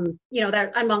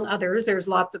 That among others, there's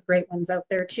lots of great ones out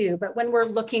there too. But when we're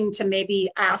looking to maybe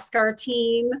ask our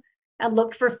team and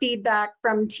look for feedback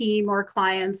from team or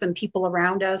clients and people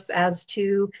around us as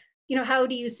to, how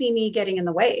do you see me getting in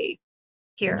the way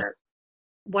here?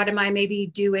 What am I maybe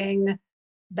doing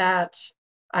that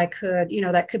I could,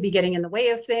 that could be getting in the way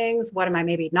of things? What am I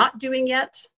maybe not doing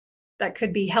yet that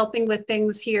could be helping with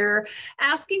things here?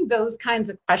 Asking those kinds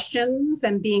of questions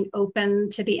and being open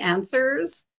to the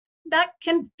answers, that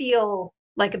can feel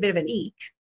like a bit of an eek,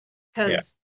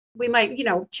 because we might,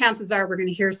 chances are we're going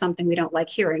to hear something we don't like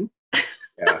hearing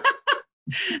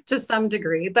to some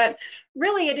degree. But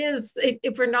really it is,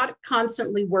 if we're not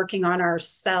constantly working on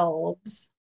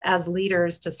ourselves as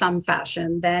leaders to some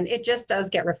fashion, then it just does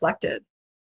get reflected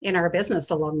in our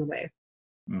business along the way.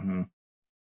 Mm-hmm.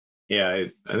 Yeah,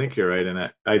 I think you're right.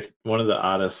 And one of the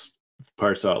oddest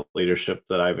parts about leadership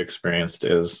that I've experienced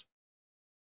is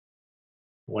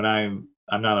when I'm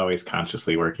not always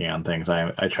consciously working on things.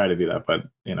 I try to do that, but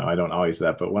I don't always do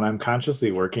that. But when I'm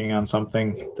consciously working on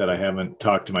something that I haven't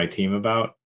talked to my team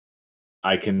about,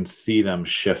 I can see them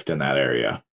shift in that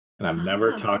area. And I've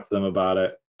never talked to them about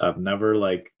it. I've never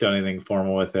done anything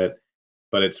formal with it.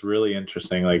 But it's really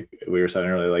interesting. Like we were saying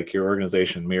earlier, like your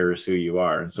organization mirrors who you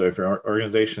are. And so if your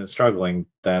organization is struggling,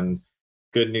 then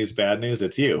good news, bad news,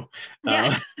 it's you.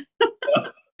 Yeah.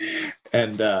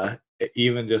 And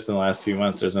even just in the last few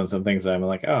months, there's been some things that I'm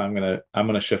like, oh, I'm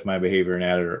gonna shift my behavior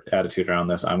and attitude around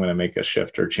this. I'm gonna make a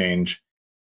shift or change.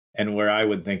 And where I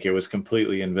would think it was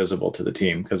completely invisible to the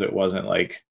team, because it wasn't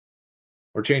like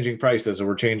we're changing prices or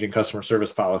we're changing customer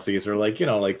service policies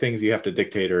or things you have to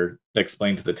dictate or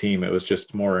explain to the team. It was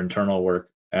just more internal work.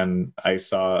 And I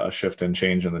saw a shift and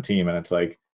change in the team. And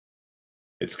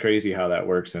it's crazy how that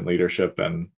works in leadership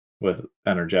and with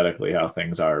energetically how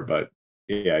things are. But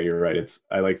yeah, you're right.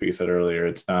 I like what you said earlier.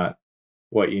 It's not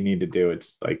what you need to do.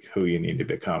 It's like who you need to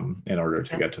become in order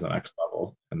to get to the next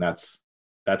level. And that's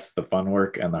the fun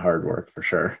work and the hard work for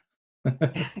sure.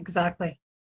 Exactly.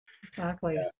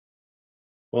 Yeah.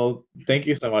 Well, thank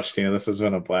you so much, Tina. This has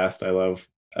been a blast. I love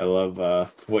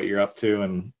what you're up to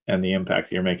and the impact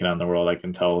you're making on the world. I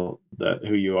can tell that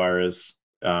who you are is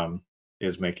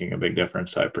making a big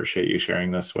difference. So I appreciate you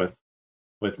sharing this with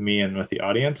me and with the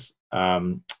audience.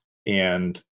 Everybody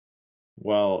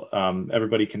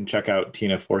can check out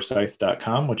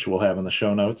tinaforsyth.com, which we'll have in the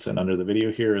show notes and under the video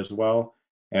here as well.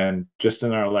 And just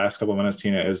in our last couple of minutes,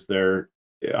 Tina, is there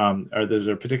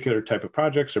a particular type of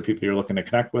projects or people you're looking to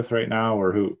connect with right now,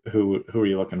 or who are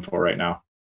you looking for right now?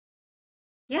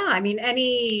 Yeah, I mean,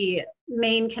 any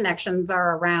main connections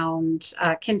are around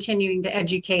continuing to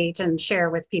educate and share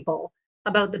with people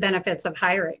about the benefits of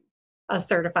hiring a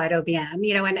certified OBM,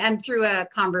 and through a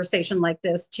conversation like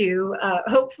this too,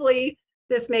 hopefully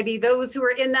this may be those who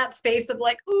are in that space of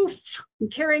like, oof, I'm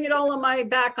carrying it all on my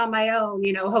back on my own,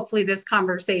 hopefully this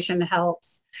conversation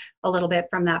helps a little bit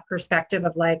from that perspective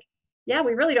of like, yeah,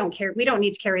 we really don't care. We don't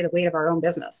need to carry the weight of our own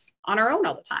business on our own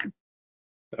all the time.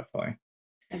 Definitely.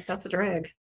 I think that's a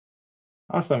drag.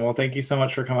 Awesome. Well, thank you so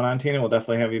much for coming on, Tina. We'll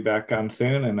definitely have you back on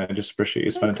soon. And I just appreciate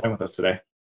you spending time with us today.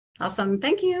 Awesome.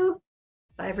 Thank you.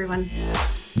 Bye, everyone.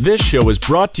 This show is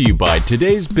brought to you by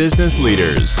Today's Business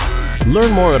Leaders.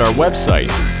 Learn more at our website,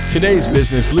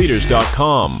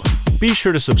 todaysbusinessleaders.com. Be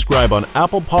sure to subscribe on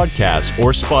Apple Podcasts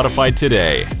or Spotify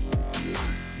today.